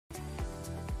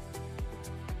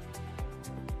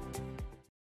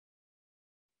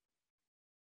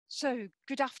So,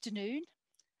 good afternoon.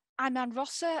 I'm Anne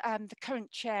Rosser. I'm the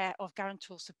current chair of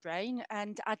Guarantors of Brain,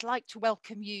 and I'd like to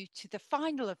welcome you to the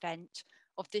final event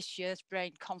of this year's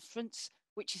Brain Conference,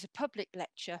 which is a public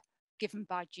lecture given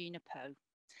by Gina Poe.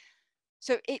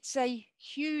 So, it's a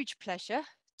huge pleasure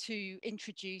to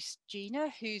introduce Gina,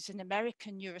 who's an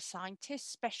American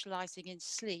neuroscientist specializing in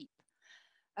sleep.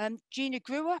 Gina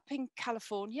grew up in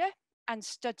California and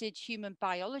studied human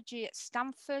biology at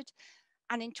Stanford.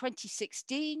 And in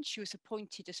 2016, she was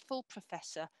appointed as full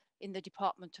professor in the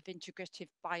Department of Integrative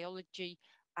Biology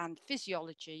and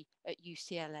Physiology at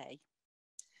UCLA.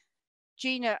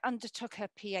 Gina undertook her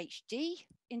PhD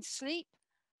in sleep,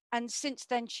 and since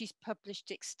then she's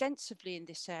published extensively in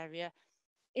this area,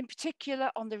 in particular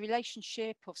on the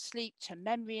relationship of sleep to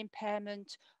memory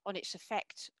impairment, on its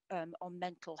effect on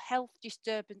mental health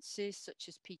disturbances such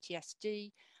as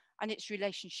PTSD, and its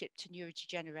relationship to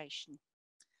neurodegeneration.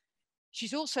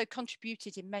 She's also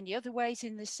contributed in many other ways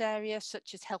in this area,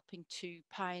 such as helping to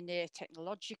pioneer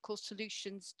technological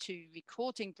solutions to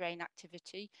recording brain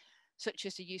activity, such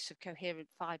as the use of coherent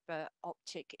fiber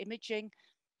optic imaging.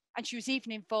 And she was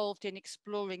even involved in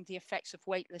exploring the effects of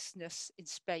weightlessness in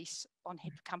space on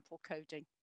hippocampal coding.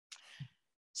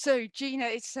 So, Gina,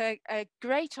 it's a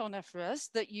great honor for us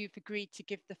that you've agreed to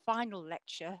give the final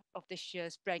lecture of this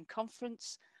year's Brain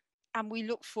Conference. And we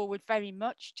look forward very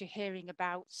much to hearing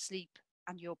about sleep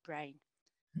and your brain.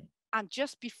 And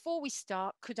just before we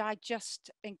start, could I just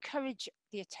encourage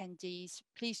the attendees,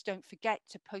 please don't forget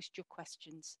to post your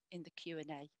questions in the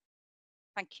Q&A.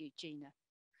 Thank you, Gina.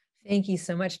 Thank you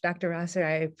so much, Dr. Rosser.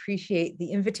 I appreciate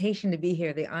the invitation to be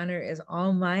here. The honor is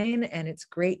all mine, and it's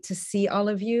great to see all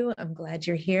of you. I'm glad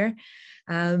you're here.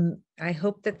 I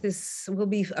hope that this will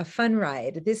be a fun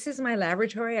ride. This is my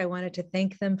laboratory. I wanted to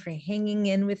thank them for hanging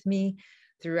in with me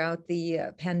throughout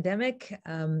the pandemic.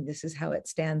 This is how it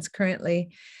stands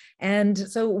currently. And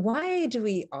so why do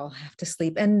we all have to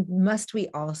sleep, and must we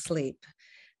all sleep?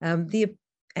 The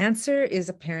answer is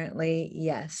apparently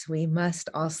yes, we must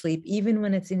all sleep, even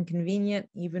when it's inconvenient,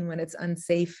 even when it's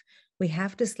unsafe. We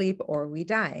have to sleep or we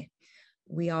die.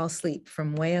 We all sleep,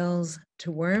 from whales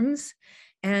to worms.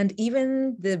 And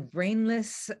even the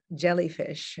brainless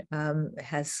jellyfish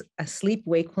has a sleep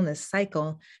wakefulness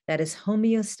cycle that is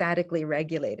homeostatically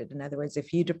regulated. In other words,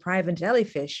 if you deprive a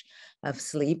jellyfish of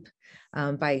sleep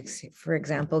by, for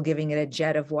example, giving it a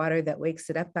jet of water that wakes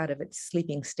it up out of its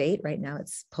sleeping state, right now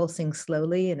it's pulsing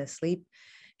slowly and asleep.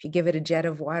 If you give it a jet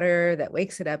of water that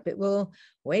wakes it up, it will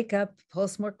wake up,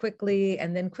 pulse more quickly,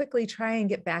 and then quickly try and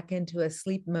get back into a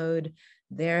sleep mode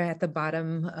there at the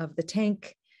bottom of the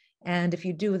tank. And if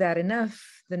you do that enough,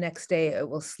 the next day it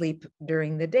will sleep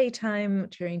during the daytime,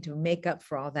 trying to make up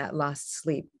for all that lost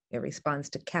sleep. It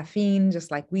responds to caffeine just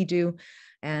like we do.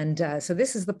 And so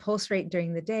this is the pulse rate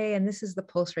during the day, and this is the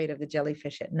pulse rate of the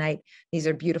jellyfish at night. These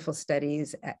are beautiful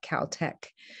studies at Caltech.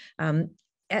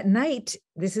 At night,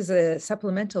 this is a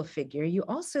supplemental figure. You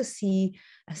also see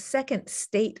a second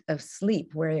state of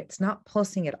sleep where it's not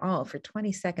pulsing at all for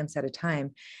 20 seconds at a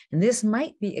time. And this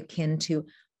might be akin to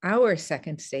our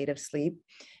second state of sleep,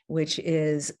 which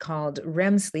is called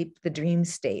REM sleep, the dream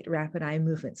state, rapid eye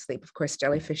movement sleep. Of course,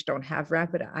 jellyfish don't have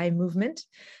rapid eye movement.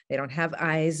 They don't have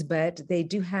eyes, but they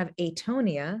do have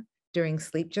atonia during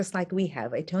sleep, just like we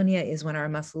have. Atonia is when our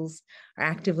muscles are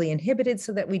actively inhibited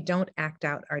so that we don't act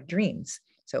out our dreams.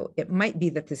 So it might be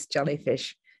that this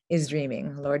jellyfish is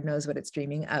dreaming. Lord knows what it's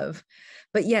dreaming of.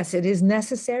 But yes, it is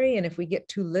necessary. And if we get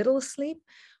too little sleep,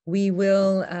 we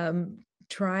will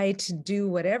try to do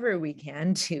whatever we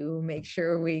can to make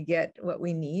sure we get what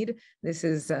we need. This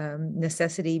is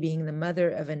necessity being the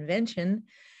mother of invention.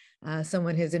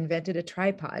 Someone has invented a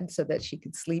tripod so that she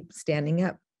could sleep standing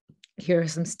up. Here are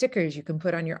some stickers you can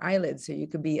put on your eyelids so you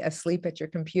could be asleep at your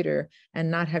computer and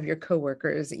not have your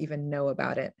coworkers even know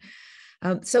about it.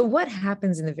 So what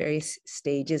happens in the various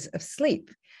stages of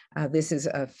sleep? This is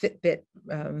a Fitbit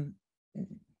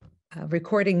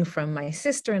recording from my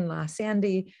sister-in-law,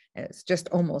 Sandy. It's just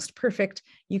almost perfect.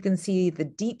 You can see the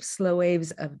deep, slow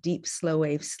waves of deep, slow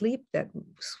wave sleep, that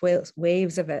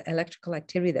waves of electrical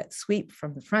activity that sweep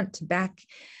from the front to back.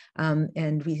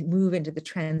 And we move into the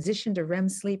transition to REM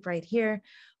sleep right here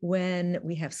when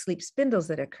we have sleep spindles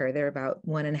that occur. They're about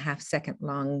 1.5 second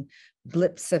long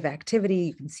blips of activity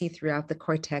you can see throughout the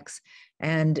cortex.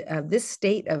 And this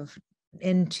state of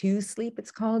N2 sleep,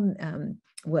 it's called,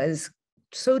 was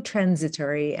so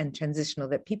transitory and transitional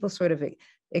that people sort of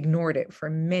ignored it for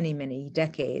many, many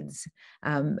decades.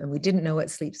 And we didn't know what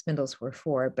sleep spindles were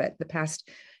for, but the past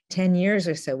 10 years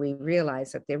or so, we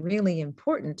realized that they're really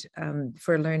important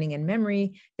for learning and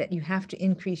memory, that you have to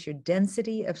increase your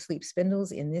density of sleep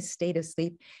spindles in this state of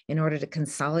sleep in order to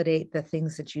consolidate the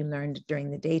things that you learned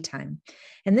during the daytime.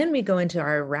 And then we go into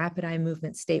our rapid eye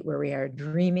movement state where we are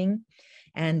dreaming.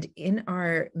 And in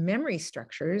our memory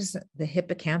structures, the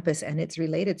hippocampus and its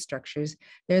related structures,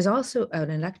 there's also an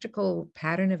electrical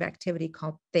pattern of activity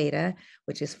called theta,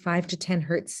 which is 5 to 10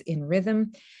 hertz in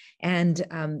rhythm.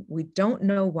 And we don't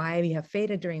know why we have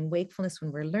theta during wakefulness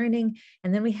when we're learning.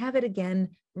 And then we have it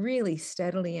again really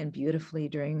steadily and beautifully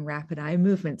during rapid eye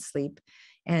movement sleep.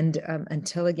 And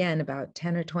until again, about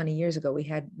 10 or 20 years ago, we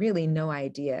had really no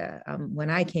idea. When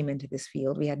I came into this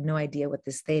field, we had no idea what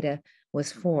this theta was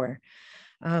for.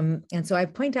 And so I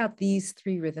point out these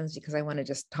three rhythms because I want to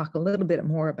just talk a little bit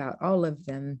more about all of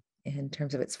them in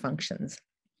terms of its functions.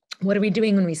 What are we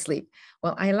doing when we sleep?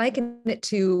 Well, I liken it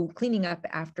to cleaning up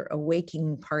after a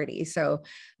waking party. So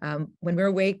when we're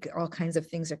awake, all kinds of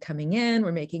things are coming in.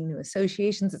 We're making new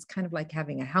associations. It's kind of like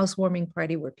having a housewarming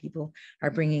party where people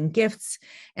are bringing gifts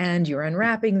and you're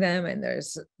unwrapping them, and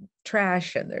there's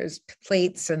trash and there's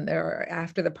plates, and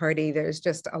after the party, there's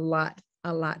just a lot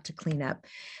to clean up.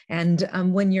 And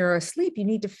when you're asleep, you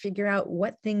need to figure out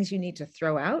what things you need to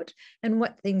throw out and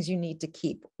what things you need to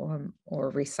keep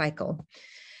or recycle.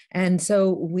 And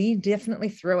so we definitely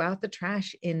throw out the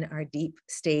trash in our deep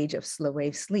stage of slow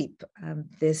wave sleep.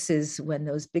 This is when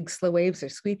those big slow waves are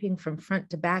sweeping from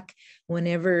front to back.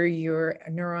 Whenever your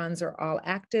neurons are all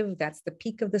active, that's the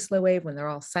peak of the slow wave. When they're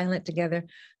all silent together,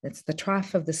 that's the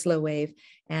trough of the slow wave.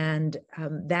 And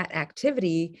that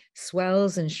activity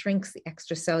swells and shrinks the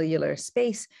extracellular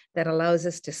space that allows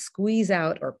us to squeeze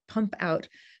out or pump out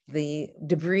the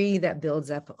debris that builds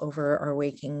up over our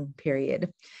waking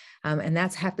period. And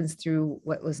that happens through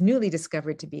what was newly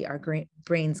discovered to be our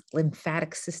brain's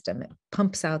lymphatic system. It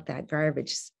pumps out that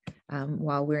garbage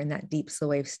while we're in that deep slow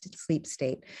wave sleep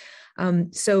state.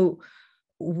 So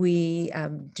we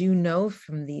do know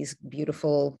from these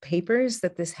beautiful papers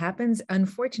that this happens.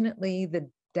 Unfortunately, the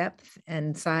depth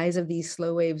and size of these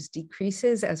slow waves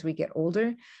decreases as we get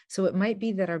older. So it might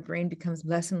be that our brain becomes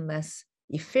less and less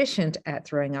efficient at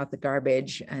throwing out the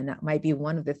garbage. And that might be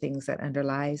one of the things that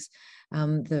underlies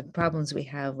the problems we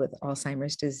have with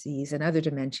Alzheimer's disease and other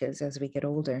dementias as we get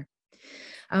older.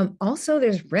 Also,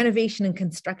 there's renovation and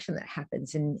construction that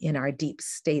happens in our deep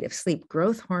state of sleep.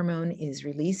 Growth hormone is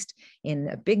released in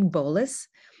a big bolus,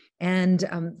 and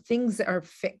things are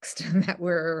fixed that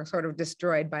were sort of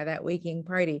destroyed by that waking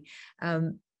party.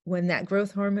 When that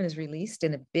growth hormone is released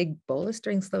in a big bolus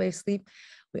during slow wave sleep,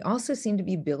 we also seem to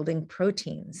be building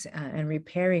proteins and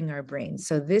repairing our brains.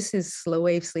 So this is slow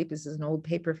wave sleep. This is an old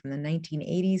paper from the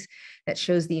 1980s that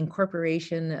shows the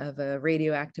incorporation of a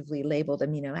radioactively labeled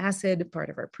amino acid, part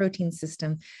of our protein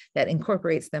system, that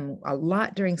incorporates them a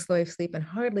lot during slow wave sleep and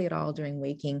hardly at all during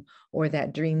waking or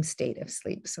that dream state of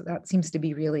sleep. So that seems to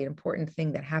be really an important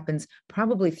thing that happens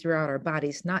probably throughout our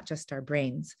bodies, not just our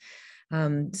brains.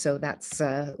 So that's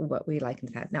what we like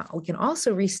in that. Now, we can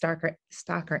also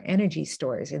stock our energy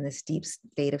stores in this deep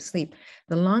state of sleep.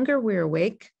 The longer we're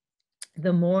awake,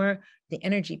 the more the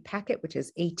energy packet, which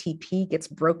is ATP, gets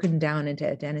broken down into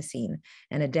adenosine,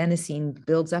 and adenosine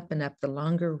builds up and up the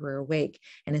longer we're awake.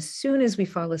 And as soon as we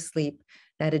fall asleep,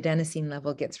 that adenosine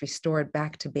level gets restored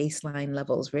back to baseline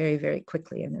levels very, very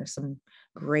quickly. And there's some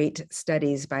great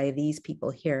studies by these people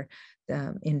here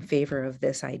in favor of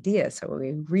this idea. So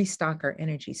we restock our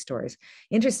energy stores.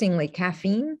 Interestingly,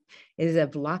 caffeine is a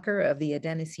blocker of the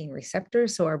adenosine receptor.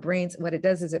 So our brains, what it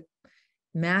does is it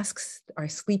masks our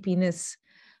sleepiness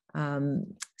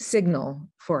signal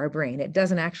for our brain. It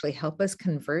doesn't actually help us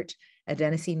convert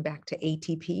adenosine back to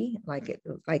ATP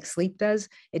like sleep does.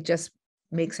 It just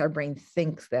makes our brain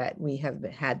think that we have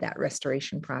had that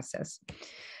restoration process.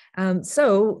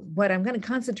 So what I'm going to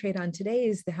concentrate on today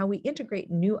is how we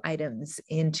integrate new items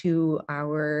into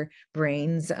our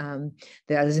brains.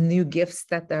 Those new gifts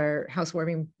that our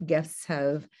housewarming guests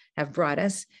have brought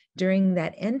us during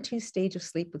that N2 stage of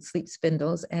sleep with sleep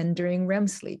spindles and during REM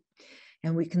sleep.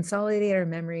 And we consolidate our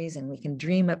memories and we can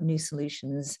dream up new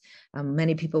solutions.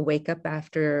 Many people wake up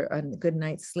after a good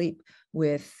night's sleep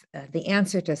with the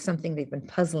answer to something they've been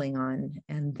puzzling on.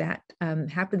 And that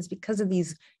happens because of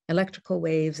these electrical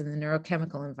waves and the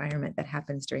neurochemical environment that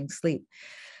happens during sleep.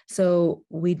 So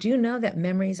we do know that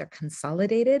memories are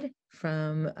consolidated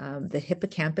from the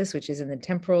hippocampus, which is in the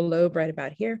temporal lobe right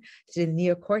about here, to the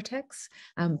neocortex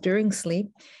during sleep.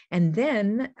 And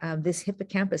then this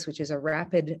hippocampus, which is a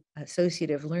rapid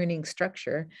associative learning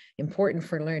structure, important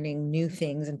for learning new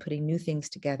things and putting new things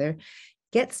together,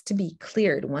 gets to be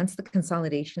cleared. Once the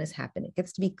consolidation has happened, it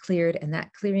gets to be cleared, and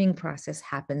that clearing process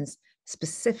happens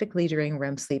specifically during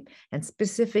REM sleep, and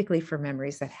specifically for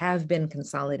memories that have been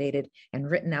consolidated and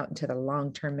written out into the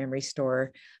long-term memory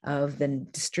store of the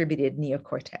distributed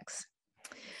neocortex.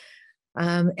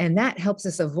 And that helps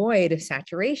us avoid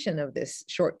saturation of this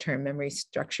short-term memory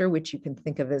structure, which you can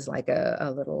think of as like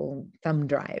a little thumb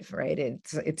drive, right?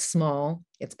 It's small,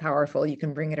 it's powerful. You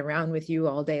can bring it around with you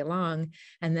all day long,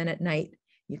 and then at night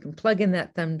you can plug in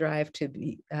that thumb drive to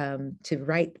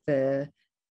write the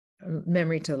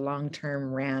memory to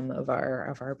long-term RAM of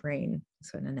our brain.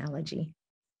 So an analogy.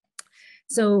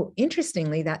 So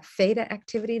interestingly, that theta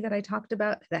activity that I talked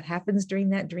about that happens during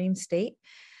that dream state,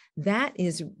 that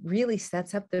is really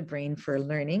sets up the brain for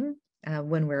learning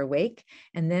when we're awake.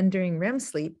 And then during REM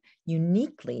sleep,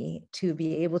 uniquely to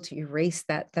be able to erase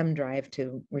that thumb drive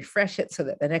to refresh it so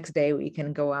that the next day we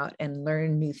can go out and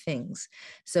learn new things.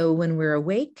 So when we're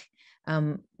awake,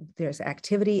 there's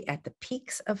activity at the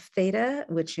peaks of theta,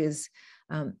 which is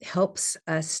helps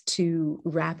us to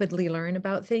rapidly learn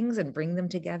about things and bring them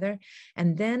together.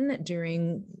 And then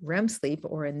during REM sleep,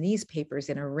 or in these papers,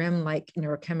 in a REM-like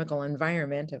neurochemical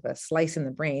environment of a slice in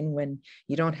the brain, when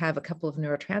you don't have a couple of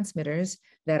neurotransmitters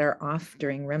that are off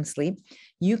during REM sleep,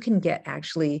 you can get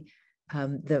actually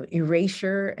the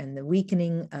erasure and the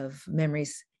weakening of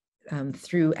memories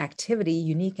through activity,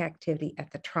 unique activity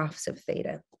at the troughs of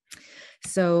theta.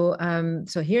 So,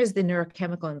 so here's the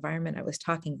neurochemical environment I was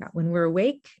talking about. When we're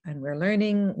awake and we're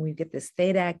learning, we get this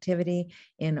theta activity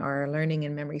in our learning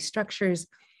and memory structures.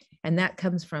 And that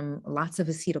comes from lots of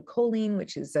acetylcholine,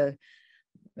 which is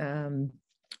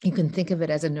you can think of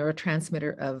it as a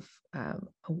neurotransmitter of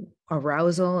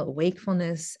arousal,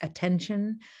 wakefulness,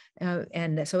 attention.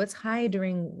 And so it's high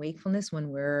during wakefulness when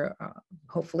we're,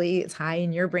 hopefully it's high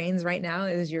in your brains right now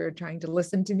as you're trying to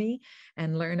listen to me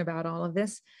and learn about all of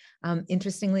this.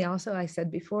 Interestingly, also, I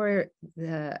said before,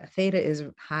 the theta is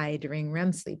high during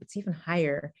REM sleep. It's even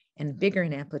higher and bigger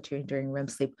in amplitude during REM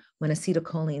sleep when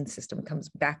acetylcholine system comes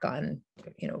back on,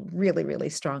 really, really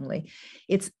strongly.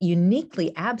 It's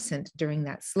uniquely absent during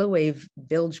that slow wave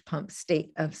bilge pump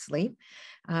state of sleep.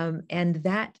 And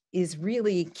that is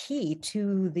really key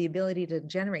to the ability to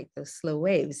generate those slow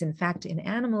waves. In fact, in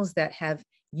animals that have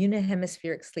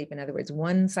unihemispheric sleep, in other words,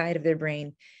 one side of their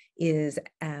brain is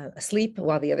asleep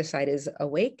while the other side is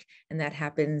awake. And that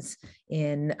happens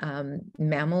in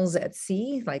mammals at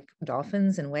sea, like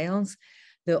dolphins and whales.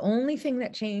 The only thing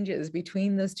that changes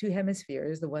between those two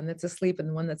hemispheres, the one that's asleep and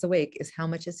the one that's awake, is how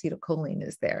much acetylcholine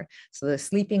is there. So the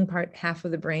sleeping part, half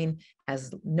of the brain,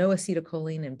 has no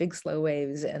acetylcholine and big slow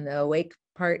waves, and the awake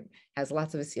part has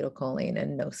lots of acetylcholine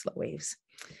and no slow waves.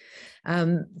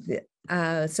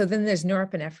 So then there's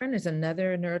norepinephrine, is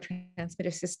another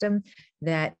neurotransmitter system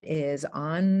that is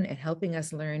on and helping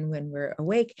us learn when we're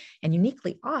awake, and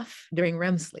uniquely off during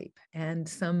REM sleep, and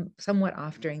somewhat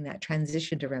off during that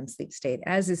transition to REM sleep state,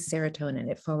 as is serotonin.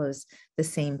 It follows the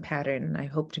same pattern. And I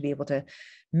hope to be able to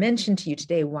mention to you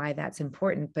today why that's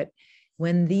important. But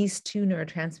when these two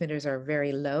neurotransmitters are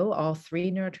very low, all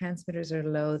three neurotransmitters are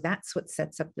low, that's what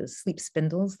sets up those sleep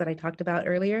spindles that I talked about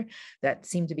earlier that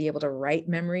seem to be able to write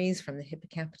memories from the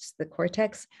hippocampus to the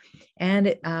cortex.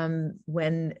 And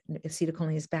when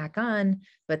acetylcholine is back on,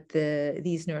 but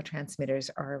these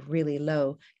neurotransmitters are really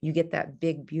low, you get that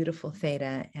big, beautiful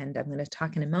theta. And I'm going to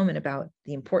talk in a moment about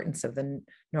the importance of the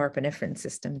norepinephrine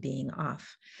system being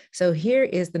off. So here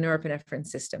is the norepinephrine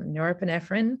system.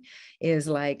 Norepinephrine is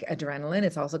like adrenaline.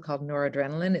 It's also called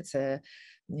noradrenaline. It's a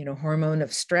hormone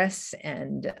of stress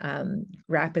and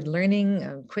rapid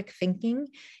learning, quick thinking.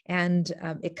 And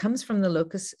it comes from the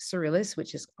locus coeruleus,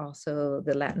 which is also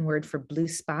the Latin word for blue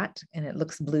spot, and it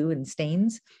looks blue and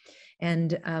stains.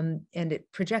 And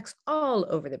it projects all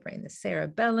over the brain, the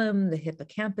cerebellum, the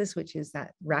hippocampus, which is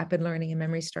that rapid learning and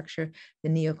memory structure, the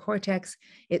neocortex.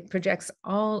 It projects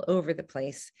all over the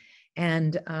place.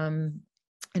 And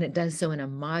it does so in a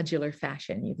modular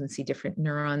fashion. You can see different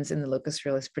neurons in the locus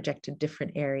coeruleus projected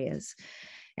different areas.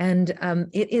 And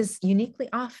it is uniquely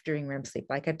off during REM sleep,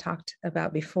 like I talked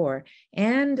about before.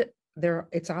 And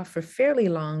it's off for fairly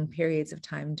long periods of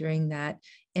time during that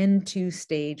N2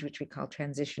 stage, which we call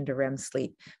transition to REM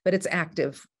sleep. But it's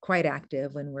active, quite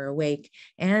active when we're awake,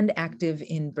 and active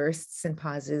in bursts and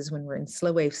pauses when we're in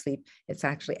slow wave sleep. It's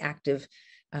actually active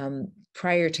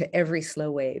prior to every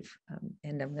slow wave.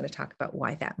 And I'm going to talk about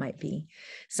why that might be.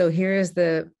 So here's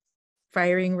the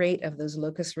firing rate of those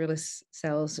locus coeruleus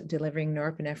cells delivering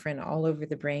norepinephrine all over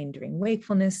the brain during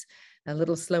wakefulness, a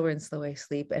little slower in slow wave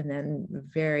sleep, and then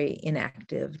very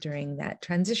inactive during that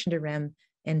transition to REM,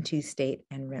 N2 state,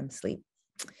 and REM sleep.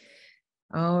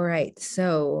 All right.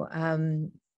 So,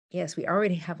 yes, we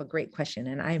already have a great question,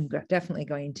 and I'm definitely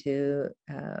going to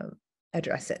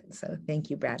address it. So thank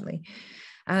you, Bradley.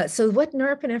 So what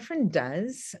norepinephrine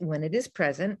does when it is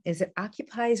present is it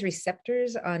occupies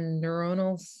receptors on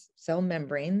neuronal cell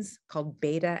membranes called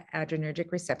beta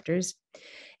adrenergic receptors,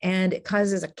 and it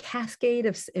causes a cascade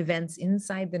of events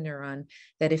inside the neuron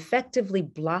that effectively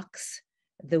blocks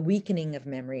the weakening of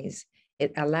memories.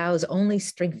 It allows only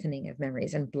strengthening of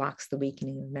memories and blocks the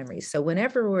weakening of memories. So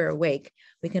whenever we're awake,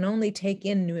 we can only take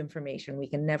in new information. We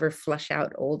can never flush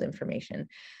out old information.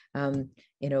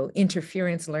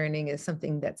 Interference learning is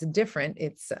something that's different.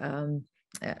 It's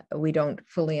we don't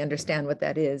fully understand what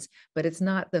that is, but it's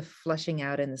not the flushing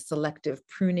out and the selective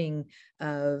pruning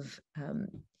of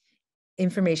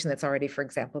information that's already, for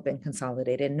example, been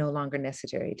consolidated, no longer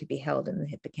necessary to be held in the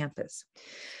hippocampus.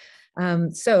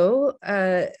 So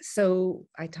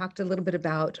I talked a little bit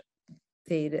about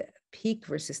theta peak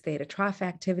versus theta trough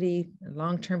activity,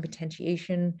 long-term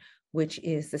potentiation, which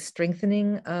is the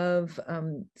strengthening of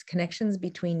connections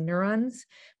between neurons,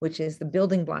 which is the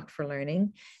building block for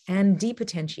learning, and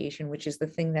depotentiation, which is the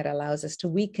thing that allows us to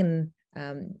weaken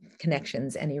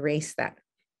connections and erase that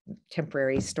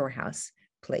temporary storehouse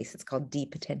place. It's called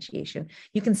depotentiation.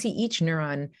 You can see each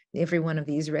neuron, every one of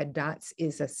these red dots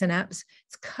is a synapse.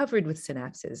 It's covered with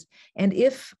synapses. And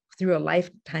if through a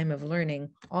lifetime of learning,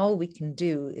 all we can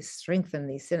do is strengthen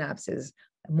these synapses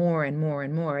more and more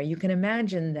and more, you can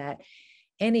imagine that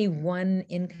any one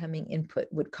incoming input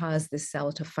would cause the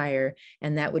cell to fire,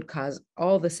 and that would cause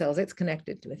all the cells it's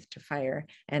connected with to fire,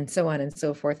 and so on and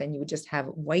so forth. And you would just have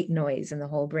white noise in the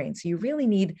whole brain. So you really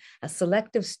need a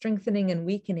selective strengthening and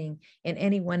weakening in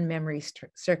any one memory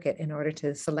circuit in order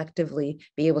to selectively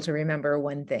be able to remember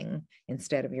one thing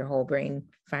instead of your whole brain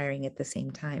firing at the same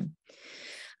time.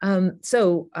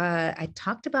 I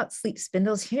talked about sleep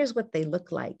spindles. Here's what they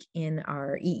look like in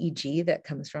our EEG that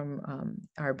comes from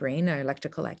our brain, our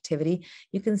electrical activity.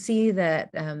 You can see that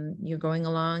you're going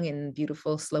along in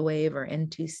beautiful slow wave or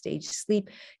N2 stage sleep.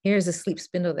 Here's a sleep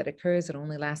spindle that occurs. It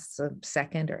only lasts a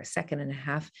second or a second and a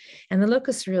half. And the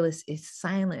locus coeruleus is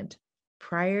silent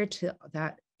prior to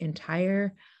that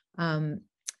entire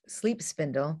sleep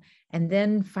spindle, and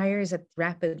then fires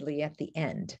rapidly at the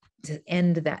end to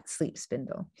end that sleep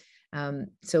spindle.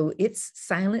 So its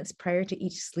silence prior to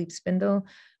each sleep spindle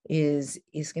is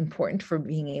important for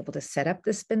being able to set up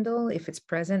the spindle. If it's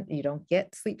present, you don't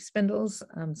get sleep spindles.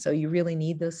 So you really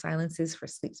need those silences for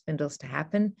sleep spindles to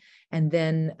happen. And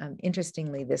then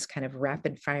interestingly, this kind of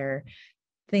rapid fire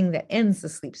thing that ends the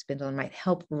sleep spindle might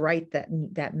help write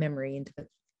that memory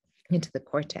into the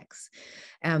cortex.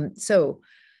 So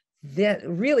the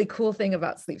really cool thing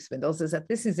about sleep spindles is that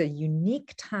this is a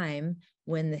unique time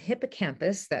when the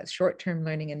hippocampus, that short-term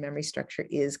learning and memory structure,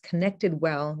 is connected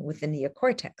well with the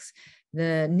neocortex.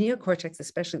 The neocortex,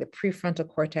 especially the prefrontal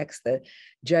cortex, the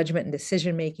judgment and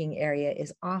decision-making area,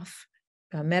 is off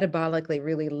metabolically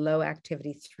really low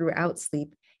activity throughout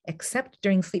sleep, except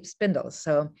during sleep spindles.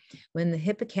 So when the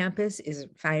hippocampus is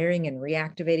firing and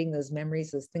reactivating those memories,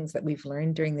 those things that we've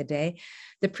learned during the day,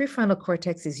 the prefrontal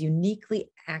cortex is uniquely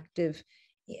active,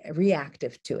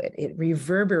 reactive to it. It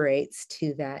reverberates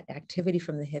to that activity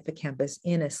from the hippocampus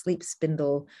in a sleep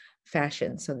spindle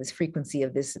fashion. So this frequency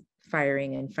of this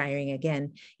firing and firing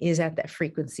again is at that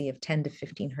frequency of 10 to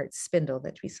 15 hertz spindle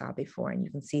that we saw before. And you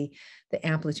can see the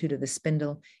amplitude of the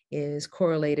spindle is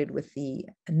correlated with the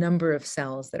number of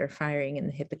cells that are firing in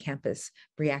the hippocampus,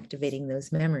 reactivating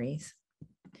those memories.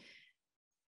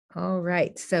 All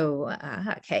right, so,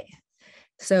 okay.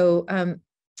 So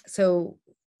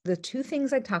the two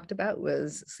things I talked about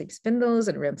was sleep spindles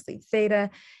and REM sleep theta,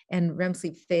 and REM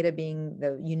sleep theta being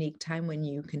the unique time when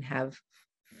you can have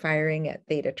firing at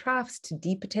theta troughs to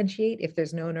depotentiate if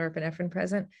there's no norepinephrine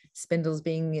present, spindles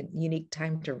being a unique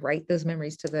time to write those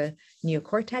memories to the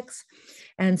neocortex.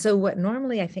 And so what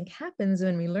normally I think happens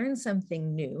when we learn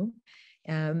something new,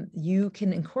 you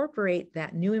can incorporate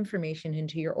that new information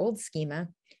into your old schema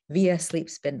via sleep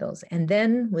spindles. And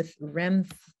then with REM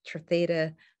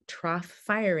theta trough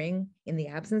firing in the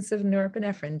absence of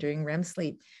norepinephrine during REM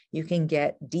sleep, you can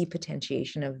get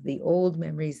depotentiation of the old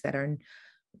memories that are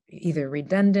either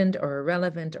redundant or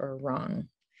irrelevant or wrong.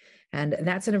 And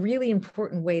that's a really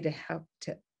important way to help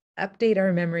to update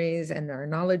our memories and our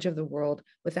knowledge of the world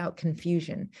without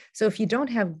confusion. So if you don't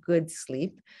have good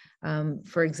sleep,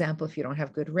 for example, if you don't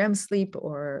have good REM sleep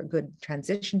or good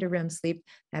transition to REM sleep,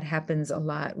 that happens a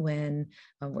lot when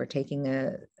we're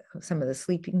taking some of the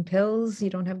sleeping pills. You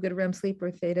don't have good REM sleep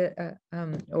or theta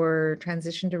or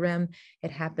transition to REM.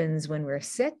 It happens when we're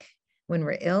sick, when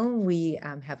we're ill, we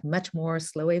have much more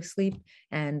slow wave sleep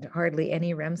and hardly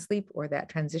any REM sleep, or that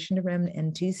transition to REM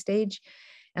N2 stage.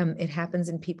 It happens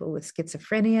in people with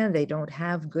schizophrenia. They don't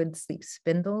have good sleep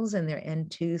spindles in their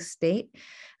N2 state.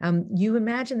 You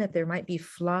imagine that there might be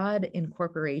flawed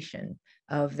incorporation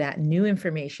of that new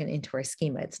information into our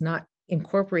schema. It's not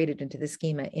incorporated into the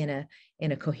schema in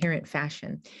a coherent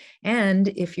fashion. And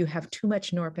if you have too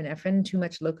much norepinephrine, too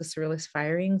much locus coeruleus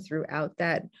firing throughout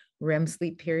that REM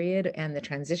sleep period and the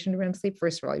transition to REM sleep,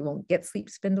 first of all, you won't get sleep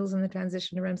spindles in the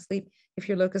transition to REM sleep if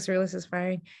your locus coeruleus is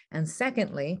firing. And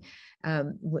secondly,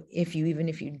 if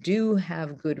you do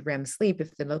have good REM sleep,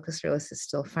 if the locus coeruleus is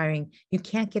still firing, you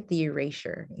can't get the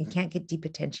erasure. You can't get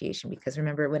depotentiation, because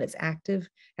remember, when it's active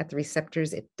at the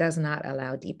receptors, it does not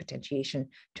allow depotentiation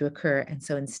to occur. And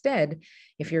so instead,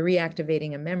 if you're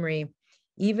reactivating a memory,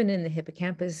 even in the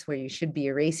hippocampus where you should be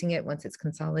erasing it once it's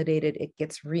consolidated, it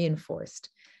gets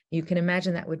reinforced. You can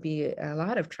imagine that would be a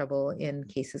lot of trouble in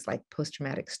cases like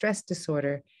post-traumatic stress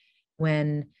disorder,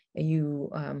 when you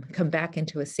come back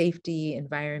into a safety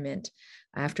environment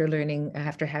after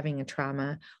having a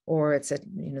trauma, or it's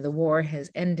the war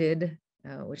has ended,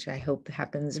 which I hope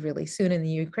happens really soon in the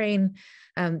Ukraine.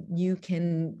 You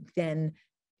can then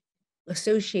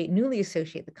newly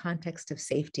associate the context of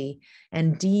safety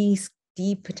and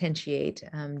depotentiate,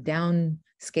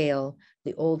 downscale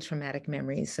the old traumatic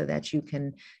memories, so that you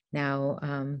can now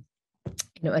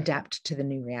adapt to the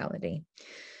new reality.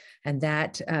 And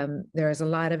that there is a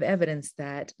lot of evidence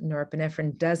that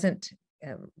norepinephrine doesn't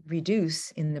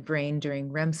reduce in the brain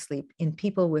during REM sleep in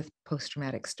people with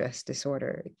post-traumatic stress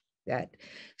disorder. That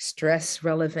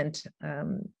stress-relevant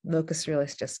locus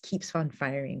coeruleus just keeps on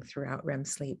firing throughout REM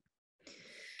sleep.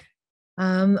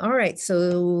 All right,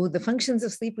 so the functions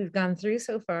of sleep we've gone through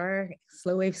so far.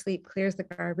 Slow wave sleep clears the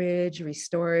garbage,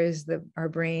 restores our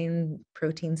brain,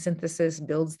 protein synthesis,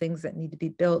 builds things that need to be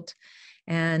built.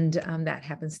 And that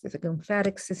happens through the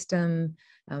lymphatic system,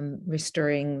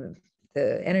 restoring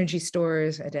the energy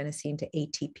stores, adenosine to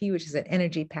ATP, which is an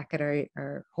energy packet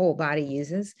our whole body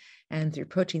uses, and through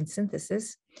protein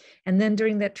synthesis. And then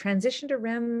during that transition to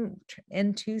REM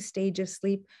N2 stage of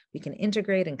sleep, we can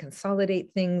integrate and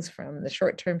consolidate things from the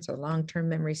short-term to long-term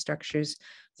memory structures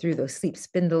through those sleep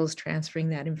spindles, transferring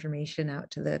that information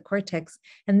out to the cortex.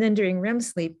 And then during REM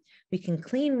sleep, we can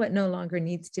clean what no longer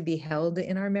needs to be held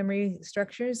in our memory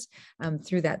structures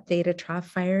through that theta trough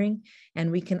firing.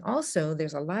 And we can also,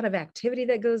 there's a lot of activity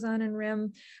that goes on in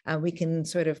REM. We can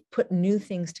sort of put new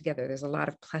things together. There's a lot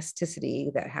of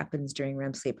plasticity that happens during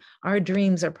REM sleep. Our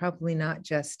dreams are probably not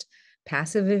just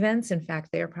passive events. In fact,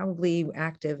 they are probably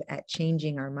active at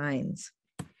changing our minds.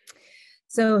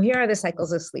 So here are the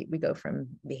cycles of sleep. We go from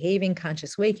behaving,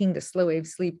 conscious waking to slow wave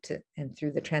sleep and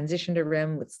through the transition to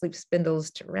REM with sleep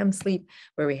spindles to REM sleep,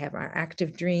 where we have our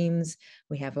active dreams.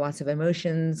 We have lots of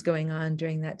emotions going on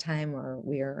during that time,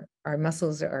 or our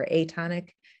muscles are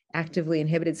atonic, actively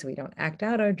inhibited, so we don't act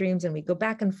out our dreams. And we go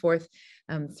back and forth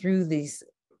through these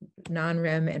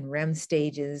non-REM and REM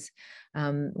stages.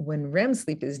 When REM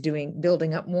sleep is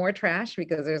building up more trash,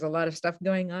 because there's a lot of stuff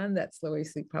going on that slow wave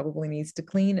sleep probably needs to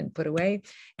clean and put away.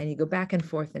 And you go back and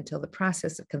forth until the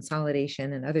process of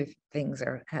consolidation and other things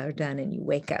are done and you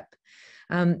wake up.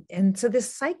 And so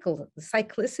this the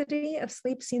cyclicity of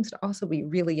sleep seems to also be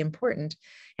really important.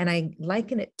 And I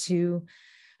liken it to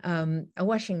a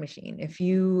washing machine.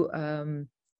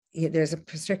 If there's a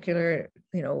particular,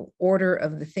 order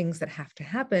of the things that have to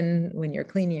happen when you're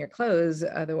cleaning your clothes.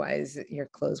 Otherwise, your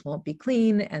clothes won't be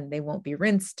clean and they won't be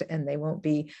rinsed and they won't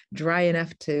be dry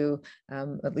enough to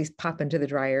at least pop into the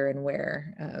dryer and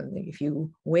wear. If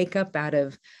you wake up out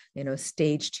of,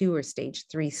 stage 2 or stage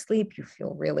 3 sleep, you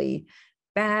feel really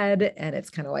bad, and it's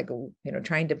kind of like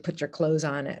trying to put your clothes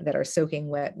on that are soaking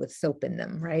wet with soap in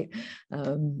them, right?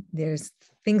 There's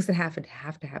things that have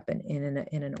to happen in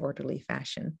an orderly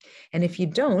fashion. And if you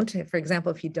don't, for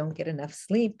example, if you don't get enough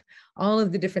sleep, all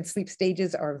of the different sleep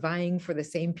stages are vying for the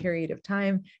same period of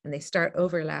time, and they start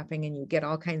overlapping, and you get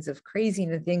all kinds of crazy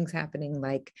things happening,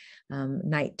 like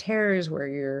night terrors, where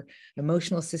your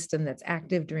emotional system that's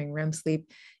active during REM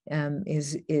sleep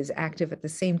is active at the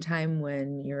same time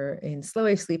when you're in slow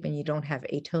wave sleep, and you don't have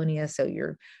atonia, so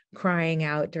you're crying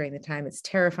out during the time. It's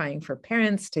terrifying for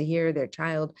parents to hear their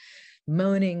child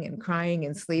moaning and crying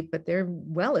in sleep, but they're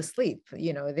well asleep.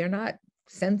 They're not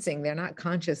sensing, they're not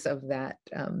conscious of that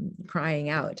crying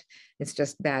out. It's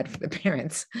just bad for the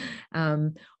parents.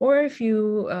 Or if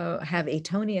you have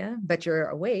atonia, but you're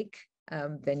awake,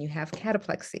 then you have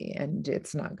cataplexy, and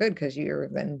it's not good because you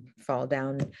then fall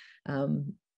down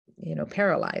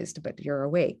paralyzed, but you're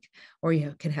awake. Or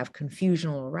you can have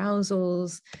confusional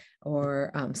arousals,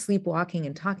 or sleepwalking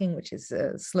and talking, which is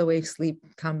a slow wave sleep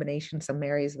combination. Some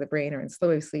areas of the brain are in slow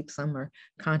wave sleep, some are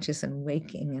conscious and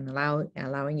waking and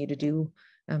allowing you to do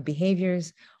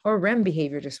behaviors, or REM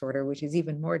behavior disorder, which is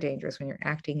even more dangerous when you're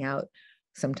acting out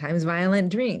sometimes violent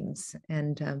dreams.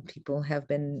 And people have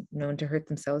been known to hurt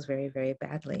themselves very, very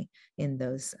badly in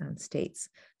those states.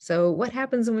 So what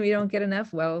happens when we don't get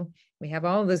enough? Well, we have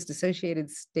all those dissociated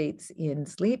states in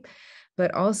sleep,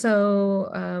 but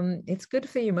also it's good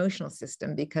for the emotional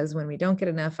system, because when we don't get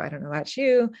enough, I don't know about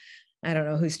you, I don't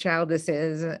know whose child this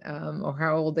is, or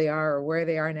how old they are, or where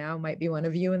they are now. Might be one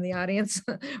of you in the audience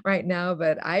right now,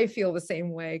 but I feel the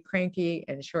same way, cranky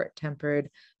and short-tempered.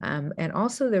 And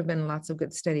also there have been lots of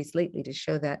good studies lately to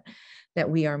show that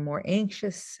we are more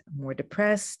anxious, more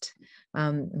depressed,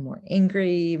 more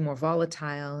angry, more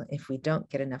volatile if we don't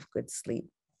get enough good sleep.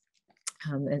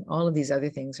 And all of these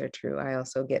other things are true. I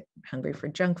also get hungry for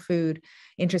junk food.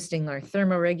 Interesting, our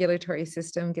thermoregulatory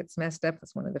system gets messed up.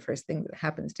 That's one of the first things that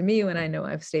happens to me when I know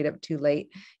I've stayed up too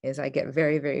late, is I get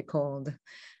very, very cold.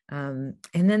 And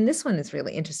then this one is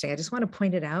really interesting. I just want to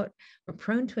point it out. We're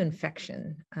prone to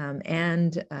infection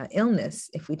and illness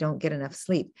if we don't get enough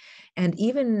sleep. And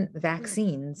even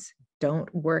vaccines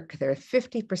don't work. They're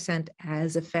 50%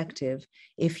 as effective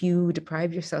if you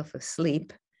deprive yourself of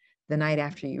sleep the night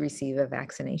after you receive a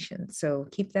vaccination. So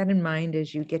keep that in mind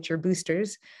as you get your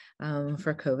boosters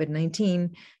for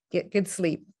COVID-19. Get good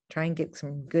sleep. Try and get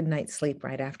some good night's sleep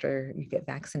right after you get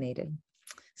vaccinated.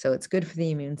 So it's good for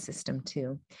the immune system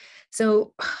too.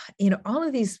 So, all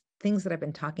of these things that I've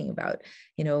been talking about,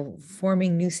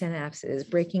 forming new synapses,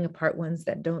 breaking apart ones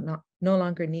that no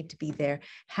longer need to be there,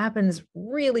 happens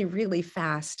really, really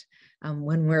fast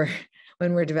when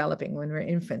we're developing, when we're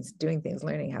infants, doing things,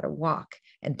 learning how to walk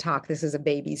and talk. This is a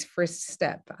baby's first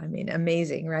step. I mean,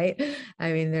 amazing, right?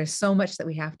 I mean, there's so much that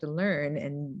we have to learn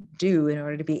and do in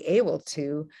order to be able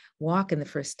to walk in the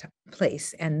first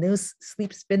place. And those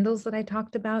sleep spindles that I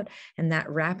talked about and that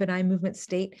rapid eye movement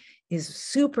state is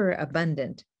super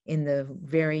abundant in the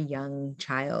very young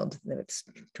child that's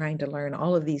trying to learn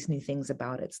all of these new things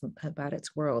about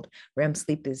its world. REM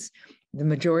sleep is the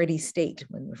majority state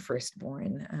when we're first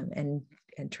born, and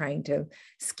trying to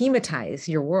schematize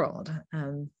your world.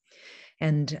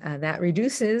 And that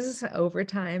reduces over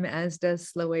time, as does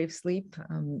slow wave sleep,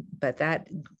 but that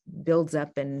builds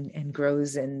up and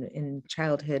grows in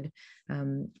childhood,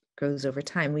 grows over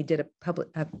time. We did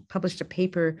published a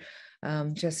paper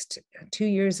just 2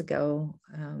 years ago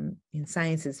in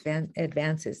Science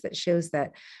Advances that shows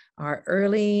that our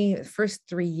early first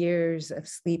 3 years of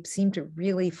sleep seem to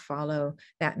really follow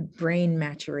that brain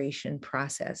maturation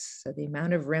process. So the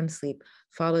amount of REM sleep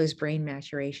follows brain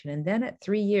maturation. And then at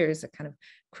 3 years, a kind of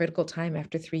critical time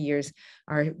after 3 years,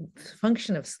 our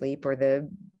function of sleep, or the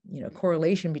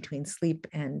correlation between sleep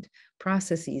and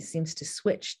processes, seems to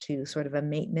switch to sort of a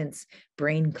maintenance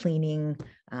brain cleaning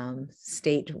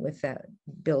state with that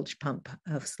bilge pump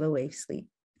of slow wave sleep.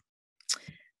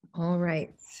 All right,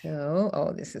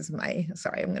 so, this is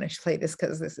sorry, I'm going to play this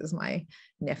because this is my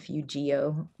nephew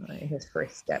Gio, his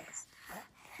first steps.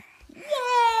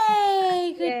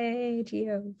 Yay! Yay,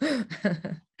 Gio.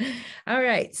 All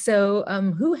right, so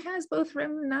who has both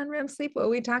REM and non-REM sleep? Well,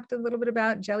 we talked a little bit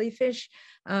about jellyfish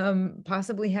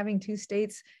possibly having two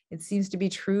states. It seems to be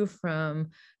true from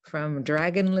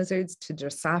dragon lizards to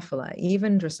Drosophila.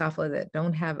 Even Drosophila that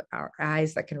don't have our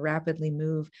eyes that can rapidly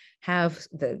move have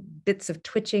the bits of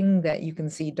twitching that you can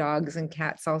see dogs and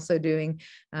cats also doing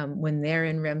when they're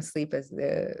in REM sleep, as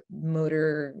the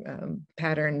motor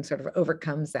pattern sort of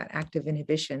overcomes that active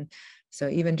inhibition. So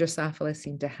even Drosophila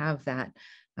seem to have that.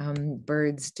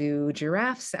 Birds do.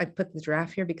 Giraffes, I put the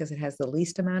giraffe here because it has the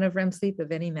least amount of REM sleep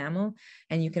of any mammal.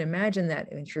 And you can imagine that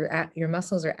if your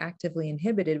muscles are actively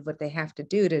inhibited, what they have to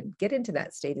do to get into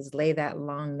that state is lay that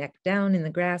long neck down in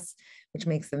the grass, which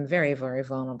makes them very, very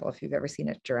vulnerable. If you've ever seen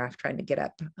a giraffe trying to get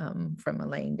up from a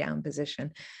laying down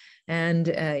position. And,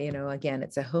 again,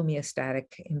 it's a homeostatic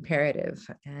imperative.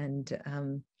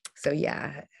 And so,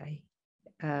 yeah,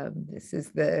 this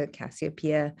is the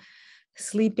Cassiopeia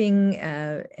sleeping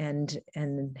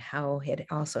and how it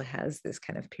also has this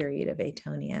kind of period of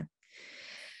atonia.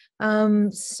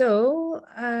 So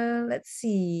let's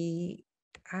see.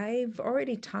 I've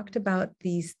already talked about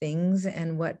these things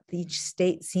and what each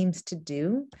state seems to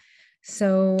do.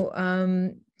 So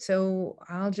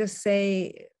I'll just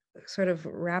say, sort of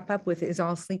wrap up with, is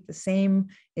all sleep the same?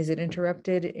 Is it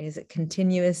interrupted? Is it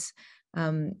continuous?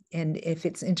 And if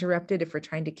it's interrupted, if we're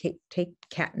trying to take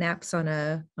cat naps on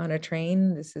a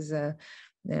train, this is a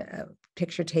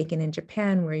picture taken in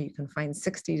Japan where you can find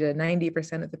 60 to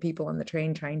 90% of the people on the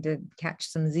train trying to catch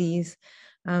some Z's.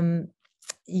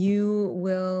 you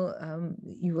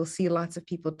will see lots of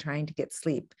people trying to get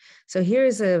sleep. So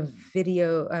here's a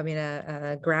video,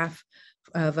 a graph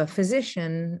of a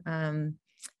physician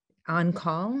on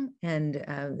call, and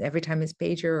every time his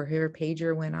pager or her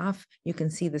pager went off, you can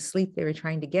see the sleep they were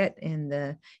trying to get in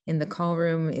the call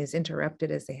room is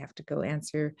interrupted as they have to go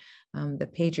answer the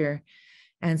pager.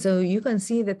 And so you can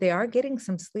see that they are getting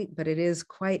some sleep, but it is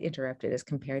quite interrupted as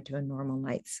compared to a normal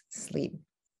night's sleep.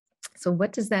 So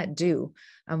what does that do?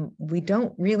 We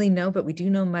don't really know, but we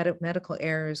do know medical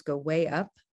errors go way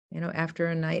up, after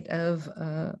a night of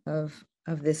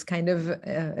this kind of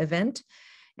event.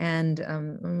 And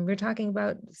we're talking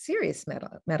about serious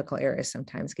medical errors,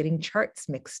 sometimes getting charts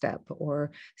mixed up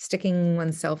or sticking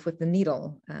oneself with the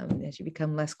needle as you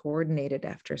become less coordinated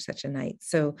after such a night.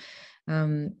 So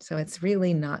it's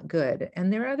really not good.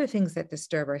 And there are other things that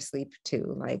disturb our sleep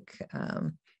too, like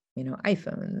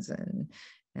iPhones and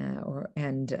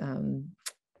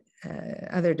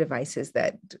other devices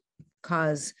that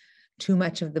cause too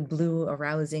much of the blue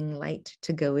arousing light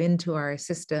to go into our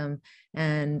system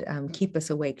and keep us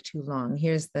awake too long.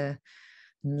 Here's the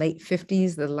late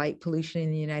 50s, the light pollution in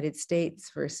the United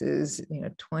States versus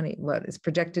what is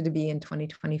projected to be in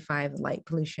 2025 light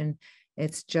pollution.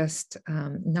 It's just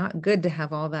not good to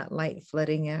have all that light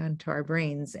flooding into our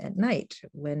brains at night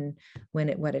when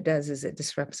what it does is it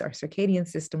disrupts our circadian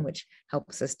system, which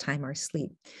helps us time our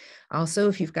sleep. Also,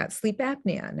 if you've got sleep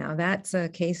apnea, now that's a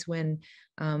case when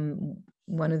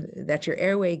that your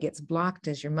airway gets blocked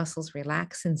as your muscles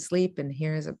relax in sleep. And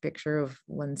here's a picture of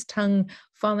one's tongue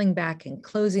falling back and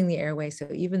closing the airway. So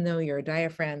even though your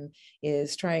diaphragm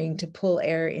is trying to pull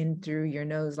air in through your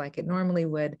nose like it normally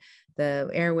would, the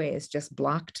airway is just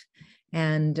blocked.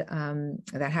 And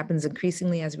that happens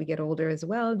increasingly as we get older as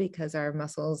well, because our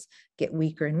muscles get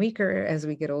weaker and weaker as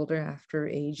we get older after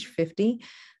age 50.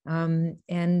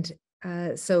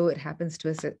 So it happens to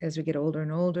us as we get older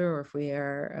and older, or if we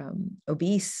are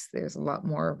obese, there's a lot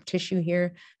more tissue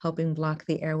here helping block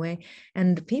the airway.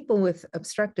 And people with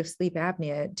obstructive sleep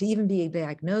apnea, to even be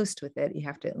diagnosed with it, you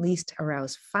have to at least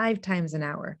arouse 5 times an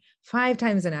hour. 5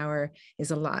 times an hour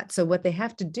is a lot. So what they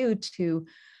have to do to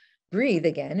breathe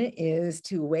again is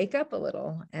to wake up a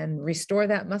little and restore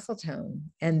that muscle tone,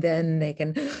 and then they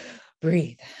can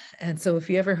breathe. And so if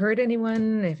you ever heard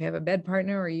anyone, if you have a bed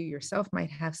partner or you yourself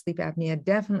might have sleep apnea,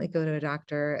 definitely go to a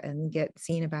doctor and get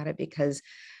seen about it, because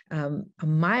a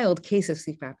mild case of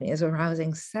sleep apnea is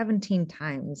arousing 17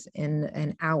 times in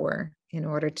an hour in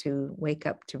order to wake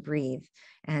up to breathe.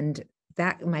 And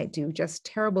that might do just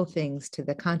terrible things to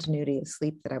the continuity of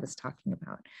sleep that I was talking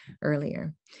about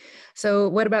earlier. So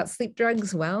what about sleep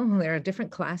drugs? Well, there are different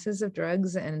classes of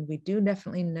drugs, and we do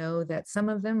definitely know that some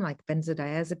of them, like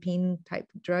benzodiazepine type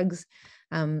drugs,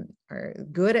 are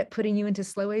good at putting you into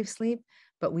slow wave sleep,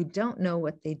 but we don't know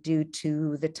what they do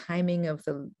to the timing of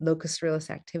the locus coeruleus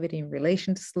activity in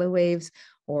relation to slow waves,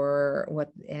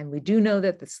 and we do know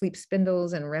that the sleep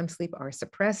spindles and REM sleep are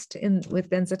suppressed with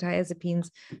benzodiazepines.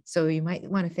 So you might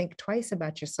want to think twice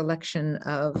about your selection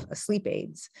of sleep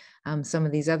aids. Some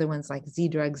of these other ones like Z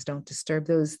drugs don't disturb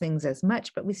those things as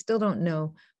much, but we still don't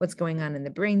know what's going on in the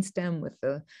brainstem with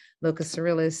the locus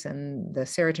coeruleus and the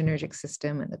serotonergic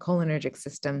system and the cholinergic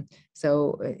system.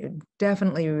 So it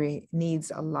definitely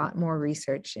needs a lot more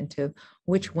research into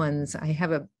which ones. I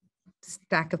have a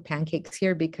stack of pancakes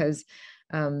here because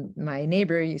my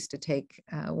neighbor used to take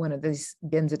one of these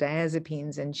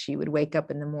benzodiazepines, and she would wake up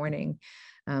in the morning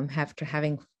after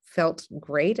having felt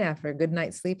great after a good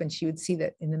night's sleep, and she would see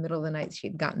that in the middle of the night she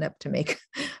had gotten up to make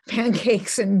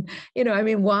pancakes, and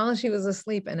while she was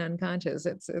asleep and unconscious.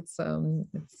 It's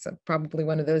probably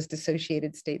one of those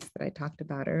dissociated states that I talked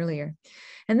about earlier.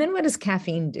 And then what does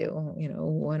caffeine do?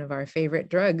 One of our favorite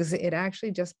drugs. It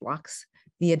actually just blocks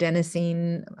the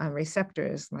adenosine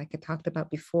receptors, like I talked about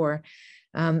before.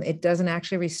 It doesn't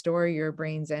actually restore your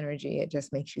brain's energy. It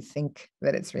just makes you think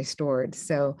that it's restored.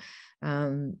 So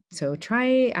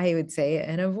try, I would say,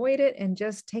 and avoid it, and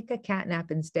just take a cat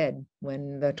nap instead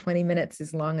when the 20 minutes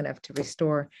is long enough to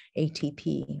restore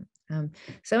ATP.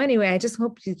 So anyway, I just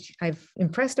hope I've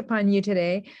impressed upon you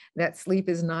today that sleep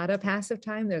is not a passive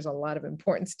time. There's a lot of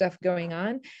important stuff going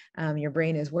on. Your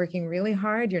brain is working really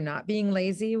hard. You're not being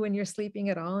lazy when you're sleeping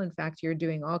at all. In fact, you're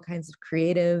doing all kinds of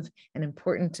creative and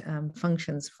important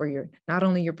functions for not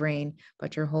only your brain,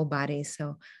 but your whole body.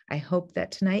 So I hope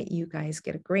that tonight you guys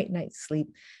get a great night's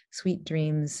sleep, sweet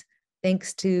dreams.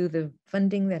 Thanks to the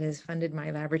funding that has funded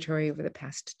my laboratory over the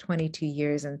past 22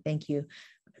 years. And thank you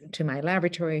to my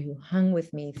laboratory who hung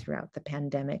with me throughout the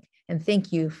pandemic. And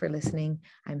thank you for listening.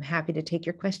 I'm happy to take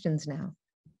your questions now.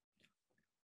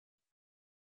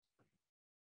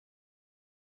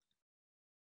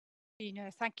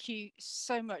 Gina, thank you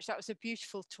so much. That was a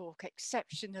beautiful talk,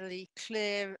 exceptionally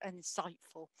clear and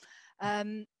insightful.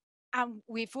 Um, and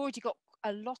we've already got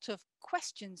a lot of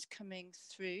questions coming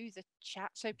through the chat.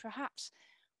 So perhaps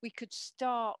we could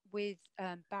start with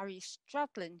Barry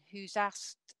Stradlin, who's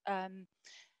asked,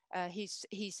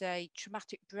 he's a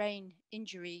traumatic brain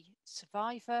injury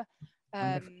survivor.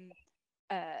 Wonderful.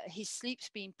 His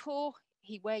sleep's been poor.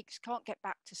 He wakes, can't get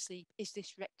back to sleep. Is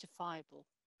this rectifiable?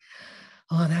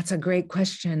 Oh, that's a great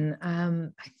question. I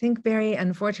think, Barry,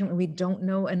 unfortunately, we don't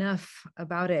know enough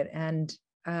about it. And,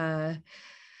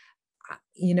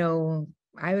 you know,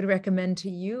 I would recommend to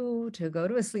you to go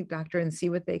to a sleep doctor and see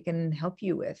what they can help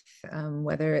you with,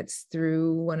 whether it's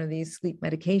through one of these sleep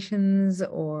medications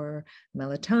or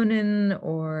melatonin,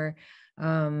 or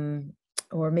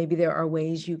maybe there are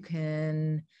ways you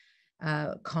can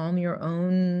calm your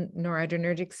own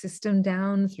noradrenergic system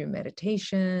down through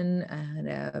meditation and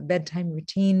a bedtime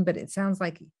routine. But it sounds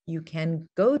like you can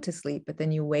go to sleep, but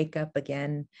then you wake up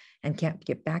again and can't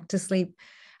get back to sleep.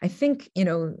 I think, you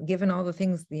know, given all the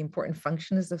things, the important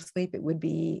functions of sleep, it would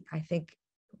be, I think,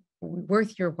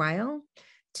 worth your while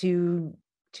to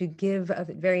give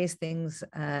various things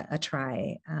a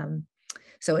try.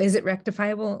 So is it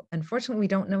rectifiable? Unfortunately, we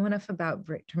don't know enough about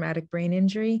traumatic brain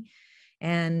injury.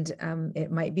 And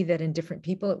it might be that in different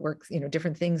people it works, you know,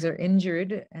 different things are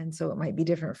injured. And so it might be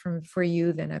different for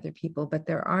you than other people. But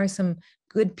there are some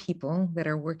good people that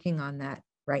are working on that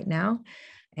right now.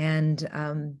 And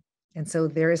so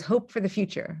there is hope for the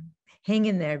future. Hang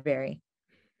in there, Barry.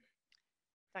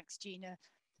 Thanks, Gina.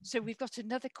 So we've got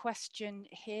another question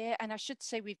here, and I should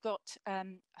say we've got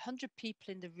 100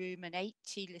 people in the room and 80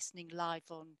 listening live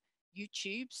on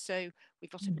YouTube. So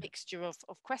we've got a mixture of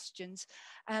questions.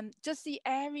 Does the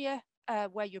area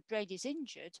where your brain is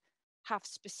injured have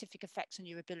specific effects on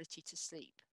your ability to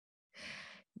sleep?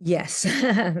 Yes,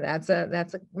 that's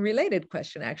a related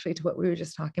question actually to what we were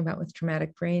just talking about with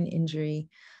traumatic brain injury.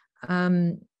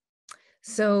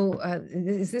 So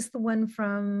is this the one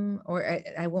from, or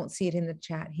I won't see it in the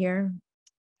chat here?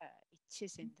 It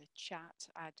is in the chat.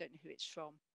 I don't know who it's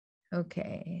from.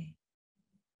 Okay.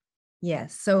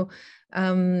 Yes. So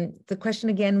the question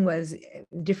again was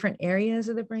different areas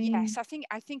of the brain? Yes,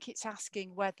 I think it's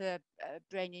asking whether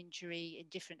brain injury in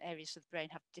different areas of the brain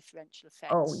have differential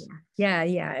effects. Oh,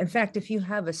 yeah. In fact, if you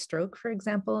have a stroke, for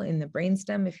example, in the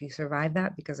brainstem, if you survive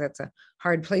that, because that's a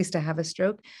hard place to have a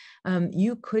stroke,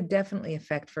 you could definitely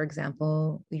affect, for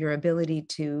example, your ability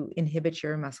to inhibit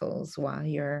your muscles while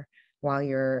you're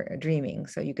dreaming.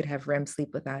 So you could have REM sleep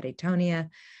without atonia,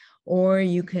 or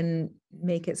you can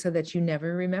make it so that you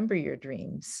never remember your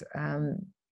dreams.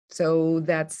 So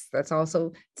that's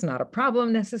also, it's not a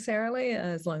problem necessarily,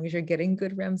 as long as you're getting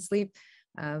good REM sleep.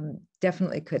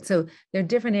 Definitely could. So there are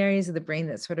different areas of the brain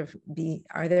that sort of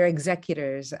are there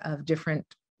executors of different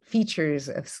features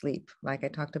of sleep. Like I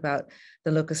talked about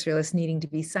the locus coeruleus needing to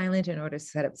be silent in order to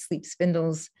set up sleep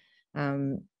spindles,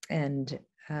 and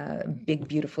big,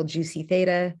 beautiful, juicy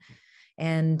theta.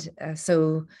 And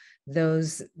so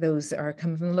those are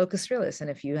coming from the locus coeruleus. And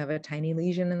if you have a tiny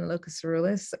lesion in the locus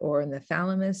coeruleus or in the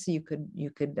thalamus, you could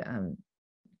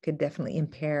definitely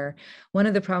impair. One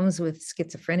of the problems with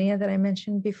schizophrenia that I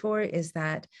mentioned before is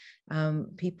that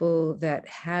people that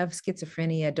have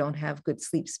schizophrenia don't have good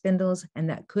sleep spindles,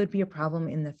 and that could be a problem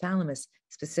in the thalamus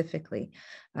specifically,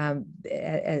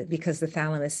 because the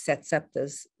thalamus sets up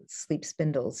those sleep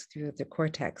spindles through the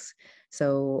cortex.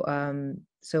 So,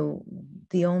 so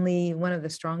the only one of the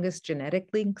strongest genetic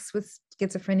links with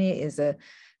schizophrenia is a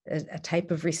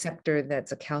type of receptor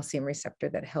that's a calcium receptor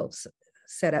that helps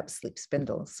set up sleep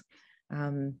spindles.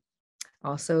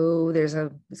 Also, there's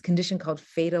this condition called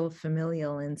fatal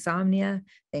familial insomnia.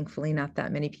 Thankfully, not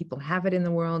that many people have it in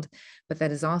the world, but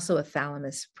that is also a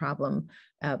thalamus problem.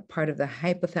 Part of the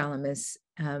hypothalamus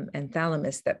and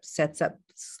thalamus that sets up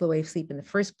slow wave sleep in the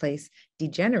first place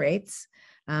degenerates.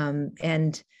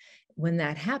 And when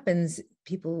that happens,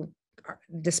 people,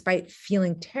 despite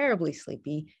feeling terribly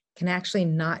sleepy, can actually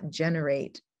not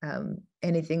generate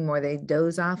anything more. They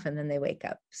doze off and then they wake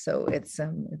up. So it's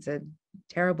a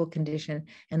terrible condition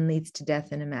and leads to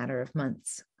death in a matter of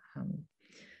months.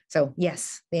 So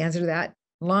yes, the answer to that,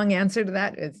 long answer to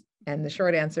that is, and the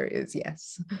short answer is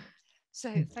yes.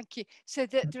 So thank you. So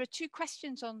there are two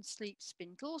questions on sleep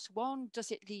spindles. One,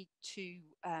 does it lead to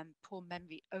poor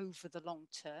memory over the long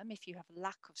term if you have a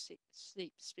lack of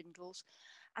sleep spindles?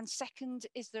 And second,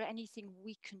 is there anything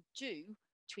we can do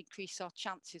to increase our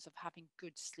chances of having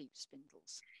good sleep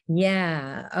spindles?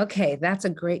 Yeah, okay, that's a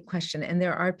great question. And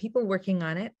there are people working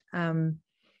on it. Let's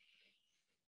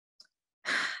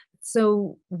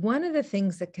So one of the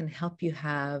things that can help you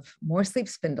have more sleep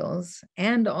spindles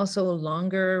and also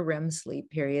longer REM sleep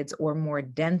periods or more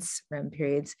dense REM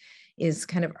periods is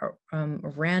kind of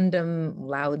random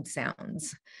loud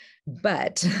sounds.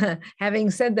 But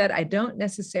having said that, I don't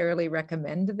necessarily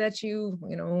recommend that you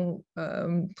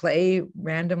play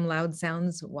random loud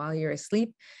sounds while you're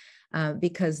asleep.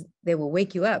 Because they will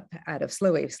wake you up out of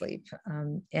slow wave sleep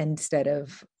instead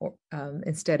of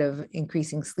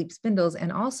increasing sleep spindles. And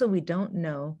also, we don't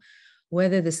know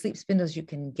whether the sleep spindles you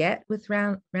can get with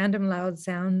random loud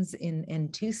sounds in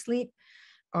N2 sleep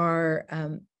are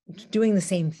doing the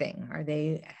same thing. Are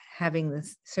they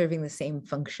serving the same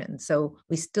function? So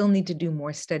we still need to do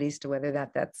more studies to whether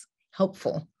that's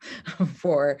helpful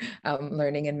for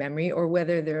learning and memory, or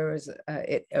whether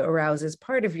it arouses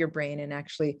part of your brain and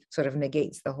actually sort of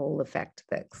negates the whole effect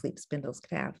that sleep spindles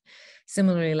could have.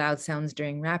 Similarly, loud sounds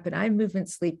during rapid eye movement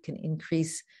sleep can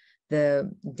increase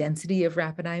the density of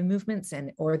rapid eye movements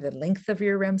or the length of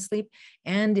your REM sleep.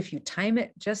 And if you time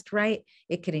it just right,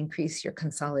 it could increase your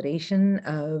consolidation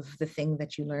of the thing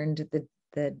that you learned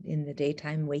in the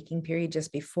daytime waking period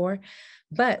just before.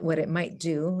 But what it might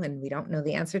do, and we don't know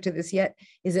the answer to this yet,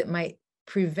 is it might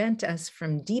prevent us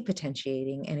from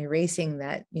depotentiating and erasing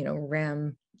that,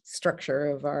 REM structure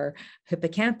of our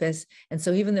hippocampus. And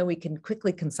so even though we can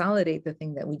quickly consolidate the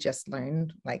thing that we just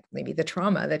learned, like maybe the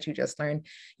trauma that you just learned,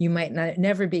 you might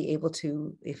never be able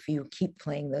to, if you keep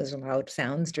playing those loud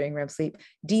sounds during REM sleep,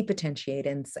 depotentiate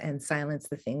and silence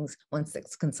the things once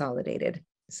it's consolidated.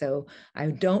 So I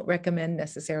don't recommend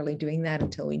necessarily doing that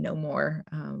until we know more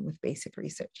with basic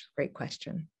research. Great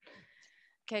question.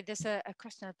 Okay, there's a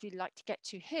question I'd really like to get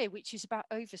to here, which is about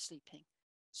oversleeping.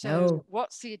 So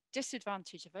what's the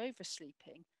disadvantage of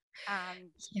oversleeping?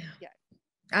 And yeah.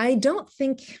 I don't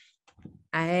think,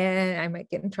 I might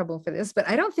get in trouble for this, but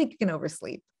I don't think you can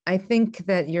oversleep. I think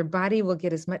that your body will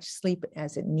get as much sleep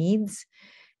as it needs.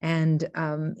 And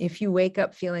if you wake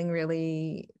up feeling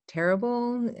really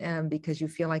terrible because you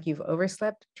feel like you've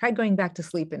overslept, try going back to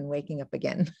sleep and waking up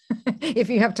again if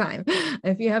you have time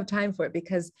for it.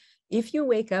 Because if you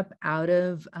wake up out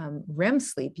of REM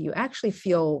sleep, you actually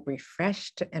feel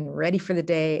refreshed and ready for the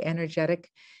day, energetic.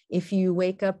 If you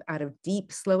wake up out of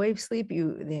deep slow wave sleep,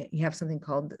 you have something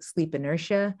called sleep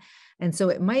inertia. And so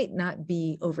it might not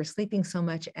be oversleeping so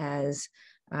much as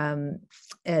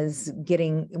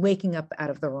waking up out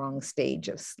of the wrong stage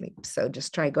of sleep. So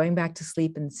just try going back to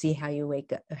sleep and see how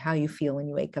you feel when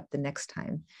you wake up the next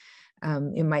time.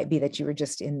 It might be that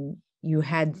you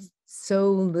had so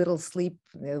little sleep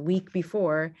the week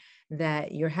before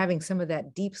that you're having some of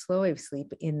that deep slow wave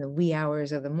sleep in the wee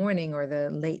hours of the morning or the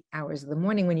late hours of the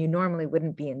morning when you normally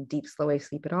wouldn't be in deep slow wave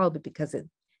sleep at all, but because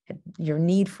your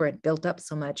need for it built up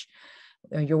so much,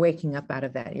 you're waking up out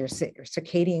of that. Your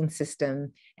circadian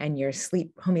system and your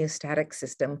sleep homeostatic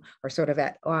system are sort of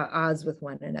at odds with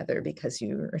one another because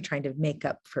you are trying to make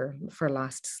up for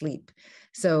lost sleep.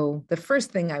 So the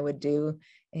first thing I would do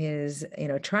is,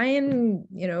 try and,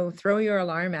 throw your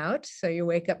alarm out so you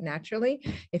wake up naturally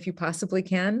if you possibly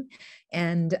can,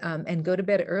 and go to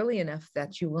bed early enough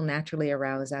that you will naturally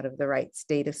arouse out of the right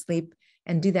state of sleep.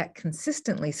 And do that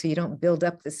consistently so you don't build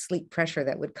up the sleep pressure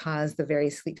that would cause the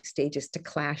various sleep stages to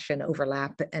clash and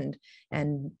overlap and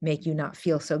make you not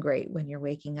feel so great when you're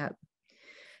waking up.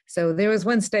 So there was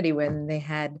one study when they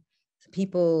had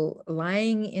people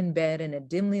lying in bed in a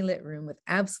dimly lit room with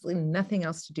absolutely nothing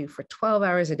else to do for 12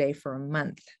 hours a day for a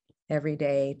month, every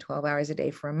day, 12 hours a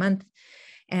day for a month.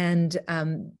 And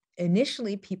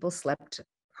initially people slept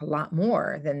a lot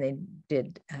more than they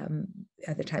did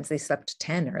other times. They slept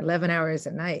 10 or 11 hours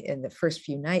a night in the first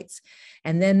few nights.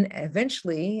 And then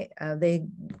eventually they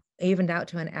evened out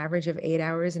to an average of 8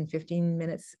 hours and 15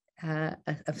 minutes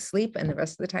of sleep. And the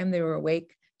rest of the time they were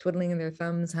awake, twiddling their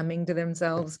thumbs, humming to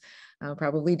themselves,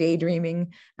 probably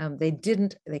daydreaming.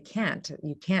 You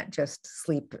can't just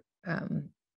sleep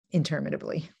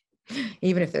interminably,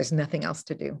 even if there's nothing else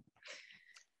to do.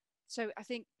 So I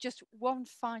think just one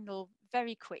final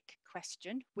very quick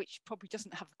question, which probably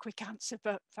doesn't have a quick answer,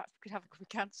 but perhaps we could have a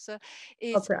quick answer,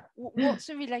 is what's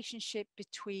the relationship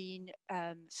between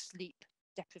sleep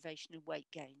deprivation and weight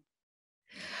gain?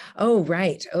 Oh,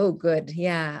 right. Oh, good.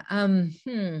 Yeah.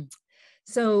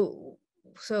 So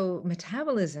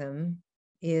metabolism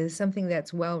is something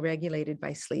that's well regulated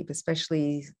by sleep,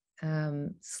 especially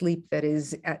sleep that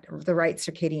is at the right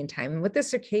circadian time. And what the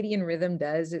circadian rhythm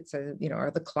does, it's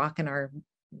the clock in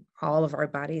all of our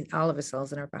bodies, all of the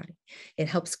cells in our body. It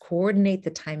helps coordinate the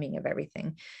timing of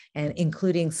everything, and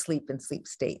including sleep and sleep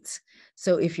states.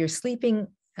 So if you're sleeping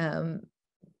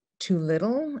too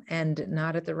little and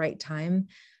not at the right time,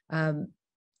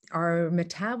 our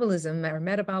metabolism, our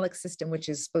metabolic system, which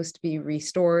is supposed to be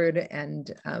restored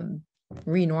and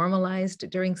renormalized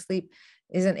during sleep,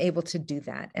 isn't able to do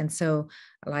that. And so,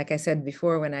 like I said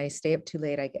before, when I stay up too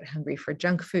late, I get hungry for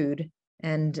junk food.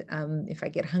 And if I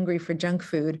get hungry for junk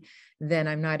food, then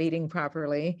I'm not eating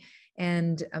properly.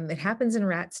 And it happens in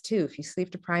rats too. If you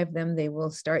sleep deprive them, they will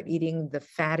start eating the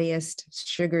fattiest,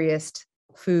 sugariest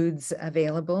foods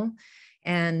available.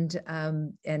 And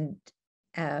um, and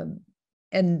um,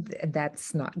 and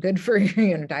that's not good for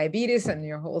diabetes and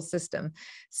your whole system.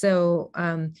 So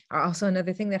also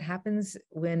another thing that happens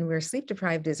when we're sleep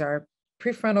deprived is our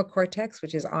prefrontal cortex,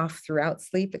 which is off throughout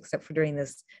sleep except for during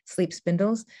this sleep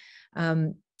spindles,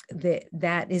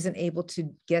 that isn't able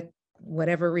to get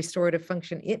whatever restorative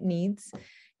function it needs.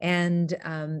 And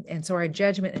so our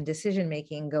judgment and decision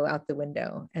making go out the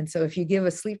window. And so if you give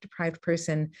a sleep deprived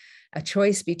person a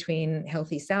choice between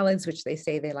healthy salads, which they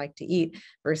say they like to eat,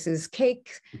 versus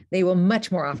cake, they will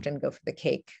much more often go for the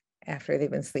cake after they've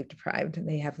been sleep deprived. And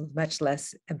they have much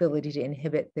less ability to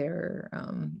inhibit their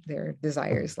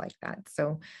desires like that.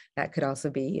 So that could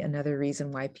also be another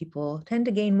reason why people tend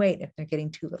to gain weight if they're getting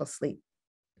too little sleep.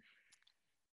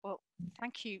 Well,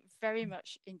 thank you very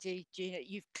much indeed, Gina.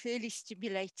 You've clearly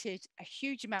stimulated a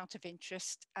huge amount of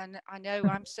interest, and I know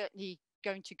I'm certainly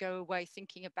going to go away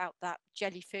thinking about that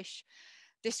jellyfish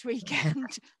this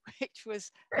weekend, which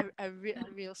was a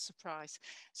real surprise.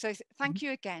 So thank you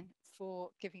again for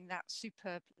giving that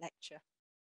superb lecture.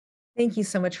 Thank you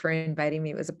so much for inviting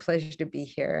me. It was a pleasure to be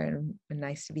here and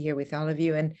nice to be here with all of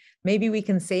you. And maybe we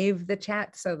can save the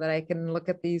chat so that I can look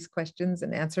at these questions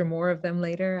and answer more of them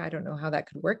later. I don't know how that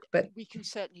could work, but we can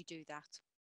certainly do that.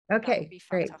 Okay, That would be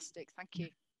great. fantastic. Thank you.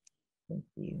 Thank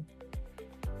you.